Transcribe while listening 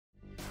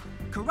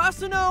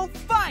Karasuno,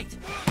 fight!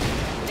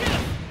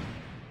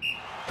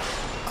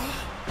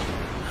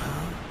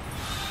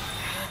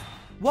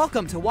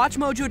 Welcome to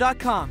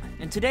WatchMojo.com,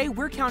 and today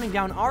we're counting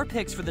down our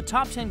picks for the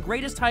top 10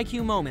 greatest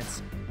Haikyuu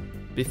moments.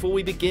 Before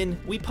we begin,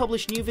 we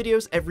publish new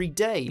videos every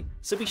day,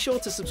 so be sure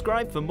to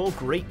subscribe for more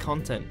great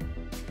content.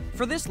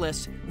 For this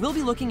list, we'll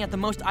be looking at the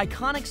most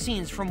iconic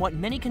scenes from what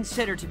many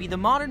consider to be the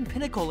modern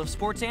pinnacle of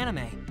sports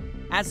anime.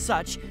 As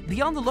such,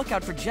 be on the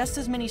lookout for just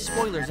as many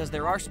spoilers as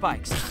there are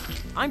spikes.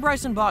 I'm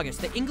Bryson Bogus,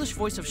 the English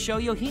voice of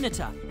Shoyo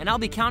Hinata, and I'll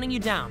be counting you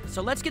down,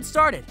 so let's get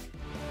started.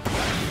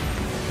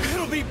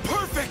 It'll be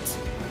perfect!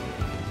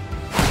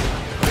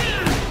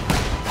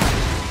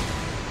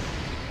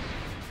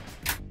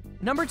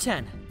 Number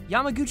 10,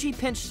 Yamaguchi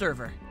Pinch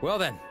Server. Well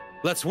then,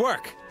 let's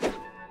work!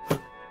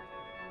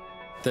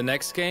 The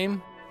next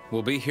game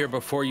will be here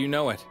before you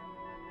know it.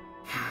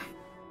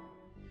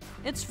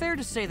 It's fair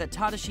to say that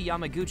Tadashi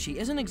Yamaguchi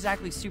isn't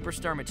exactly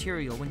superstar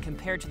material when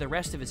compared to the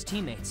rest of his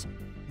teammates.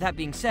 That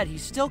being said,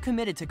 he's still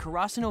committed to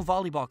Karasuno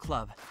Volleyball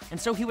Club, and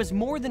so he was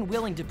more than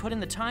willing to put in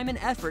the time and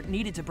effort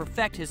needed to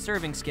perfect his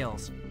serving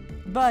skills.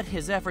 But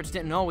his efforts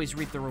didn't always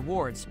reap the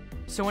rewards,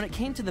 so when it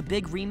came to the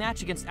big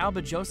rematch against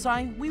Alba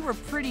Josai, we were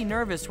pretty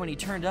nervous when he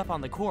turned up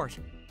on the court.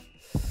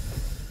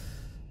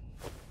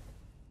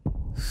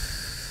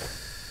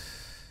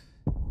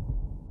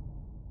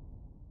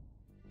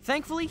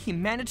 Thankfully, he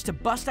managed to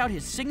bust out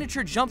his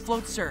signature jump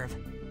float serve.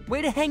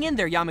 Way to hang in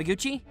there,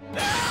 Yamaguchi.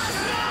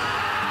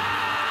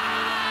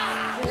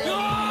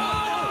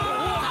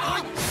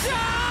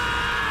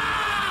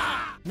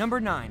 Number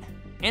 9.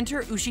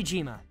 Enter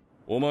Ushijima.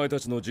 お前た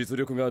ちの実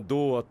力が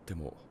どうあって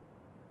も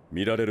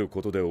見られる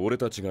ことで俺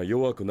たちが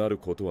弱くなる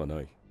ことはな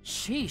い。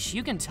 Sheesh,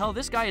 you can tell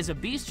this guy is a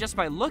beast just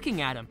by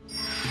looking at him.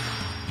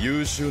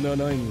 優秀な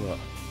ナインは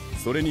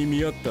それに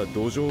見合った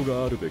土壌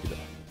があるべきだ。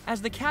 As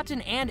the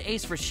captain and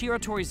ace for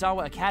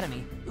Shiratorizawa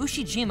Academy,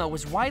 Ushijima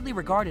was widely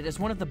regarded as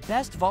one of the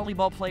best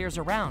volleyball players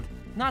around,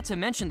 not to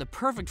mention the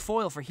perfect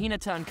foil for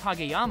Hinata and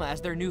Kageyama as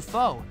their new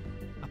foe.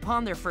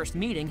 Upon their first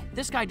meeting,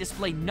 this guy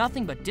displayed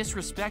nothing but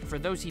disrespect for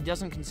those he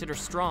doesn't consider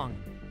strong.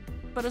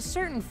 But a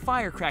certain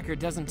firecracker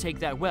doesn't take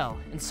that well,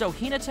 and so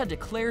Hinata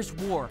declares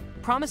war,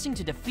 promising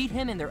to defeat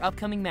him in their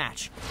upcoming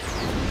match.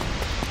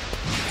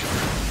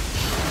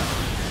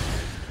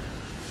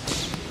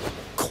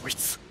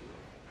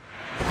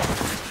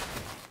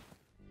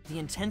 The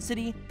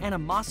intensity,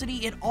 animosity,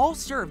 it all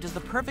served as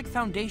the perfect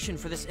foundation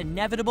for this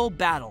inevitable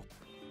battle.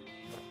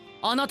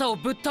 あなたを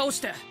ぶっ倒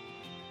して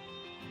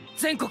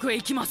全国へ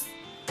行きます。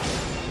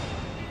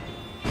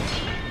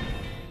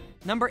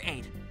 Number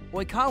 8.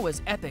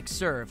 Oikawa's epic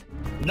serve.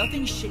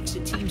 Nothing shakes a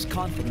team's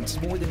confidence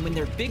more than when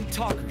their big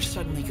talker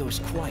suddenly goes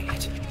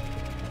quiet.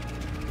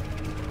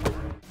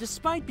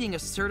 Despite being a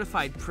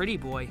certified pretty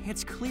boy,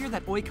 it's clear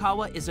that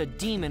Oikawa is a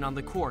demon on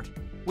the court,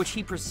 which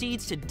he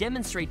proceeds to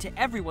demonstrate to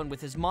everyone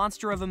with his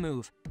monster of a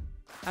move.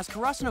 As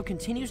Karasuno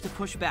continues to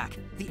push back,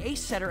 the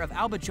ace setter of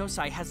Alba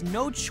Josai has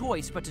no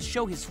choice but to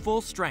show his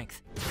full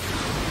strength.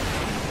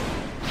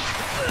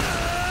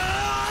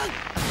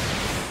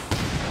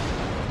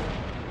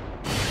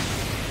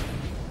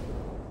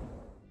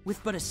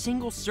 With but a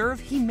single serve,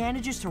 he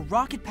manages to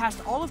rocket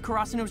past all of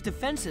Karasuno's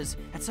defenses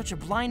at such a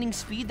blinding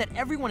speed that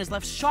everyone is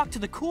left shocked to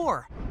the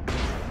core.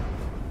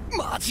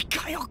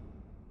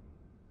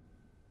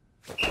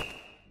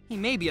 He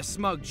may be a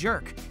smug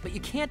jerk, but you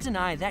can't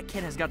deny that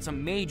kid has got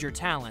some major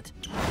talent.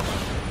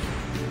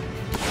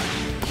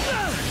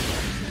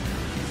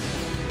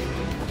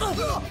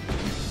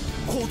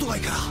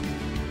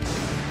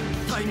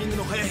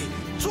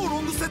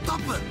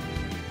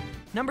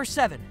 Number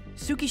 7.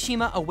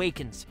 Tsukishima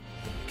Awakens.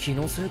 気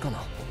のせいか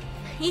な。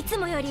いつ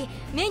もより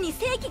目に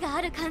正気が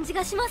ある感じ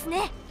がします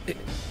ね。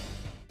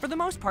For the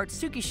most part,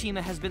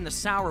 Tsukishima has been the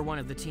sour one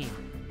of the team.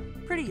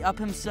 Pretty up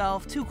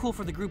himself, too cool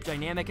for the group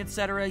dynamic,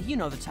 etc. You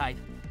know the type.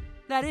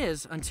 That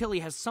is, until he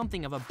has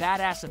something of a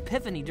badass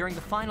epiphany during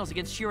the finals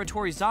against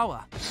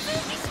Shiratorizawa.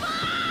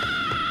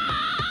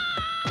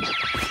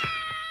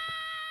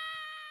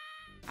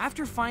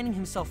 After finding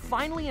himself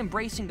finally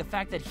embracing the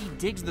fact that he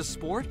digs the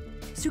sport,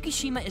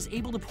 Tsukishima is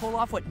able to pull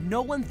off what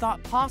no one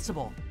thought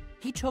possible.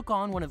 He took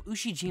on one of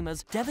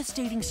Ushijima's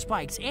devastating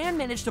spikes and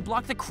managed to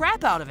block the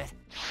crap out of it.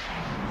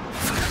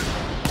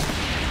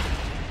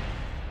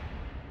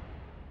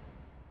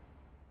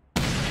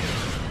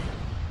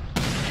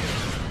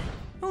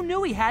 Who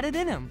knew he had it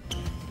in him?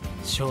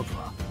 勝負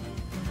は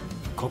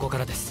ここか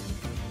らです。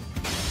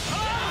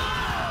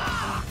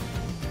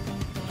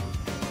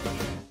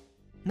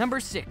 Number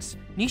 6.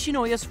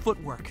 Nishinoya's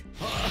footwork.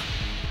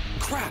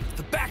 Crap,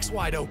 the back's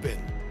wide open.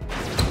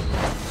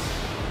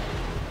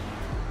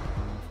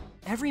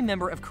 Every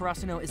member of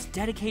Karasuno is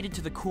dedicated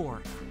to the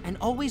core, and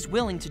always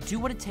willing to do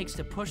what it takes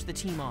to push the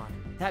team on.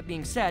 That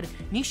being said,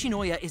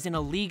 Nishinoya is in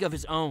a league of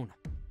his own.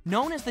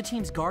 Known as the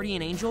team's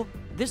guardian angel,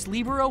 this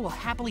libero will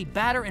happily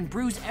batter and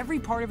bruise every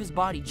part of his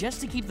body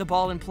just to keep the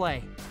ball in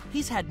play.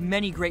 He's had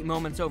many great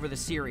moments over the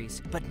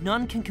series, but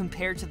none can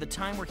compare to the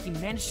time where he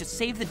managed to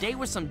save the day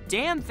with some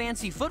damn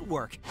fancy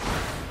footwork.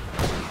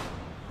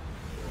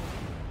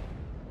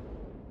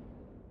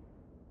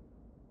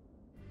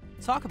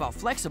 Talk about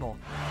flexible.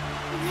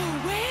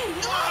 No way!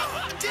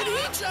 Did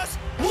he just...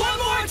 One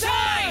more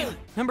time!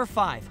 Number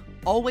 5,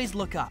 always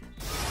look up.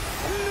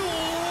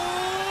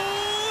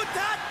 No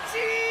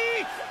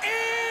touchy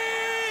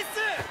is...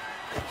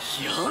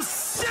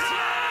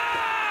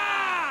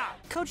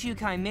 Coach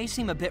Yukai may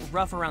seem a bit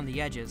rough around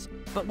the edges,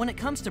 but when it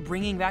comes to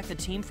bringing back the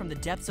team from the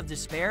depths of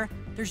despair,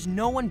 there's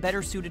no one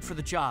better suited for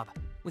the job.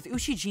 With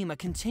Ushijima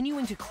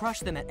continuing to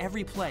crush them at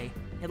every play,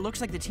 it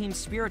looks like the team's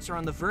spirits are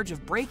on the verge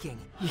of breaking.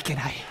 いけ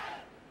ない。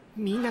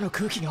みんなの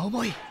空気が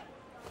重い。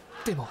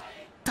でも、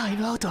タイ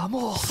ムアウトは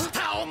もう。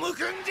下を向くん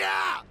じ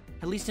ゃ!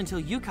 At least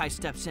until Yukai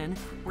steps in,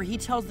 where he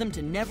tells them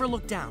to never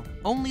look down,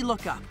 only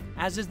look up,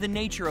 as is the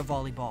nature of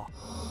volleyball.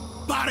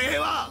 バレー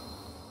は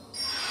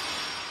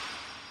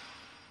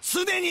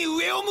常に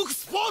上を向く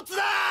スポーツ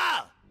だ!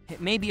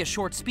 It may be a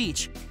short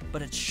speech,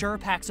 but it sure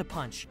packs a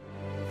punch.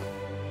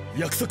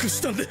 約束し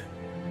たんで.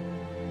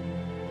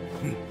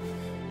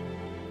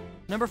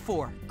 Number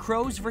 4,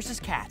 crows versus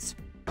cats.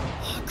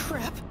 Oh,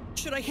 crap.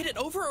 Should I hit it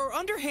over or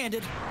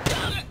underhanded?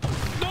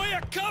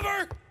 Noya,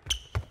 cover!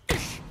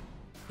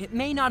 It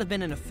may not have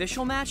been an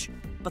official match,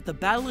 but the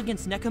battle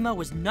against Nekoma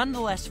was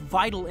nonetheless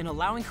vital in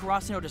allowing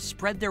Karasuno to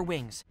spread their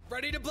wings.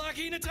 Ready to block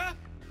Hinata?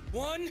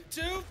 1,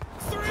 2,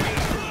 3,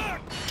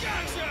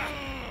 gotcha!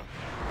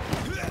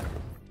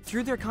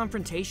 Through their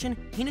confrontation,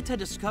 Hinata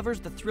discovers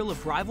the thrill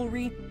of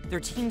rivalry, their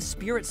team's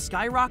spirit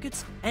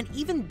skyrockets, and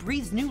even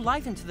breathes new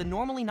life into the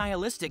normally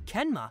nihilistic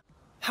Kenma.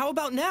 How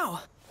about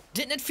now?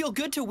 Didn't it feel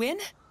good to win?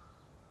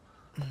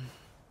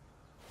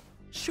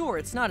 Sure,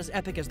 it's not as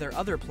epic as their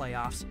other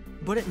playoffs,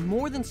 but it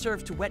more than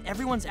served to whet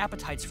everyone's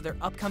appetites for their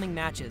upcoming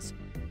matches.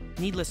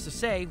 Needless to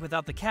say,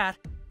 without the cat,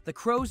 the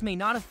Crows may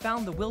not have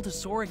found the will to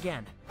soar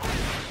again.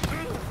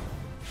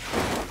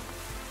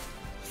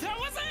 That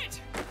was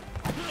it!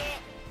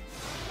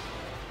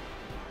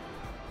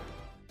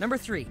 Number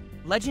 3,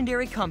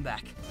 legendary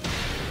comeback.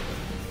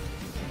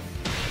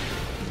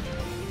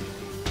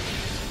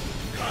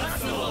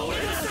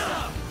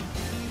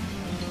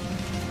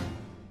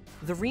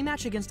 The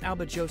rematch against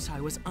Alba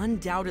Josai was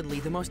undoubtedly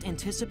the most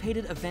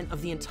anticipated event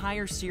of the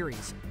entire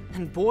series,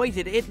 and boy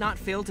did it not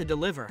fail to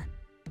deliver.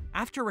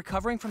 After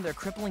recovering from their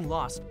crippling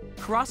loss,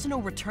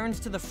 Karasuno returns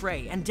to the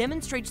fray and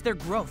demonstrates their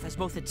growth as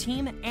both a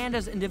team and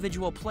as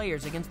individual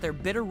players against their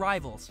bitter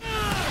rivals.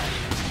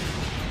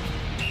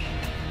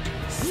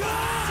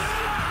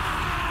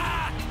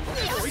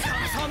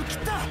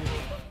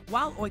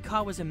 While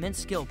Oikawa's immense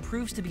skill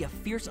proves to be a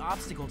fierce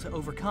obstacle to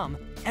overcome,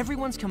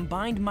 everyone's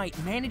combined might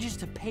manages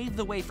to pave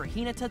the way for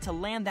Hinata to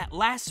land that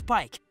last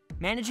spike,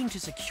 managing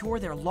to secure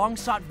their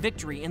long-sought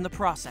victory in the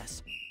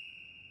process.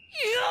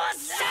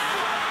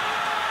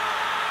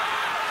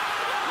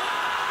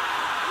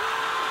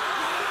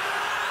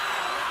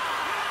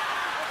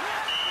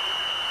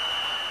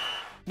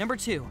 Number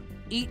 2,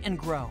 eat and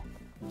grow.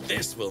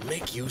 This will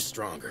make you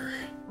stronger.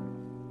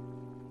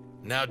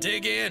 Now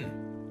dig in.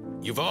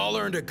 You've all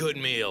earned a good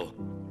meal.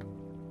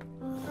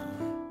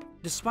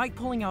 Despite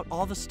pulling out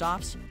all the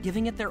stops,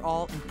 giving it their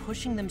all, and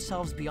pushing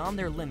themselves beyond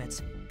their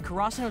limits,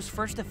 Karasuno's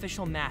first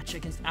official match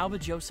against Alba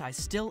Josai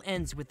still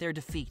ends with their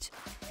defeat,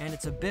 and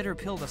it's a bitter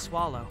pill to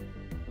swallow.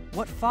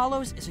 What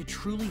follows is a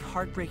truly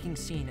heartbreaking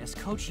scene as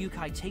Coach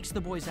Yukai takes the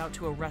boys out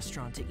to a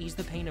restaurant to ease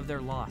the pain of their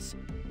loss.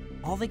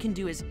 All they can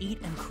do is eat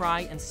and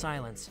cry in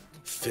silence.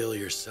 Fill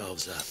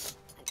yourselves up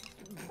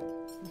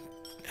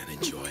and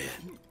enjoy it.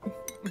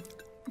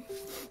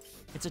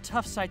 It's a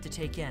tough sight to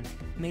take in,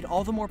 made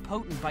all the more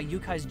potent by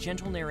Yukai's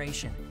gentle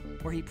narration,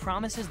 where he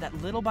promises that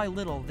little by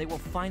little they will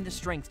find the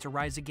strength to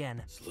rise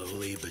again.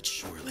 Slowly but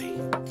surely,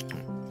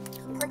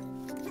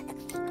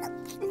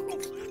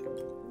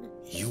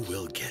 you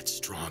will get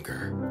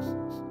stronger.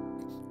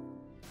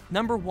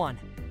 Number 1,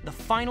 the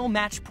final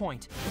match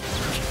point.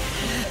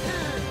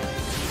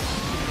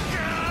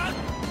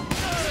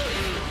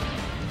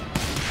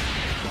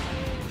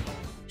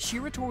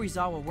 Shiro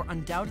Torizawa were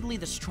undoubtedly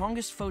the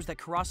strongest foes that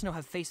Karasuno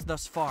have faced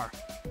thus far,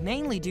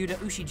 mainly due to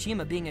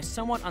Ushijima being a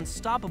somewhat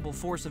unstoppable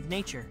force of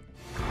nature.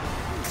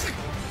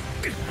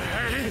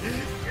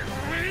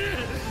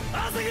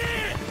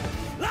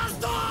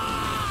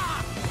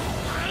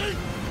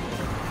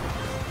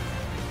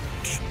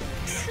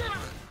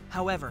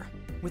 However,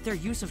 with their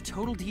use of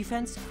total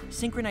defense,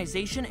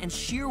 synchronization, and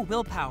sheer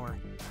willpower,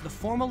 the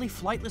formerly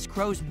flightless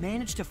Crows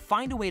managed to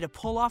find a way to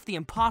pull off the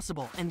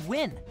impossible and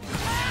win.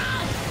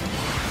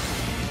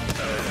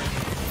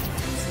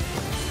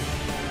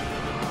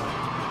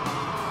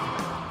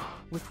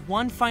 With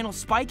one final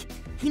spike,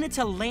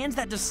 Hinata lands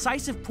that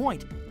decisive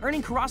point,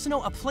 earning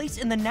Karasuno a place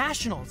in the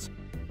Nationals.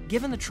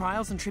 Given the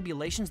trials and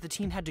tribulations the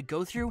team had to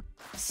go through,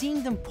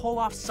 seeing them pull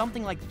off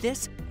something like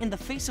this in the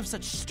face of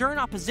such stern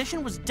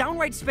opposition was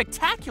downright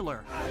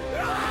spectacular.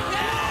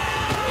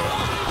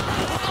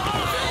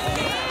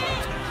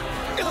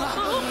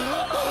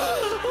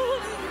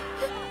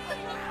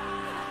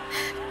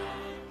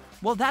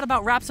 Well, that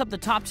about wraps up the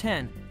top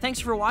 10. Thanks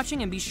for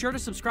watching, and be sure to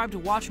subscribe to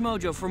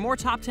WatchMojo for more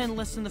top 10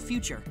 lists in the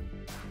future.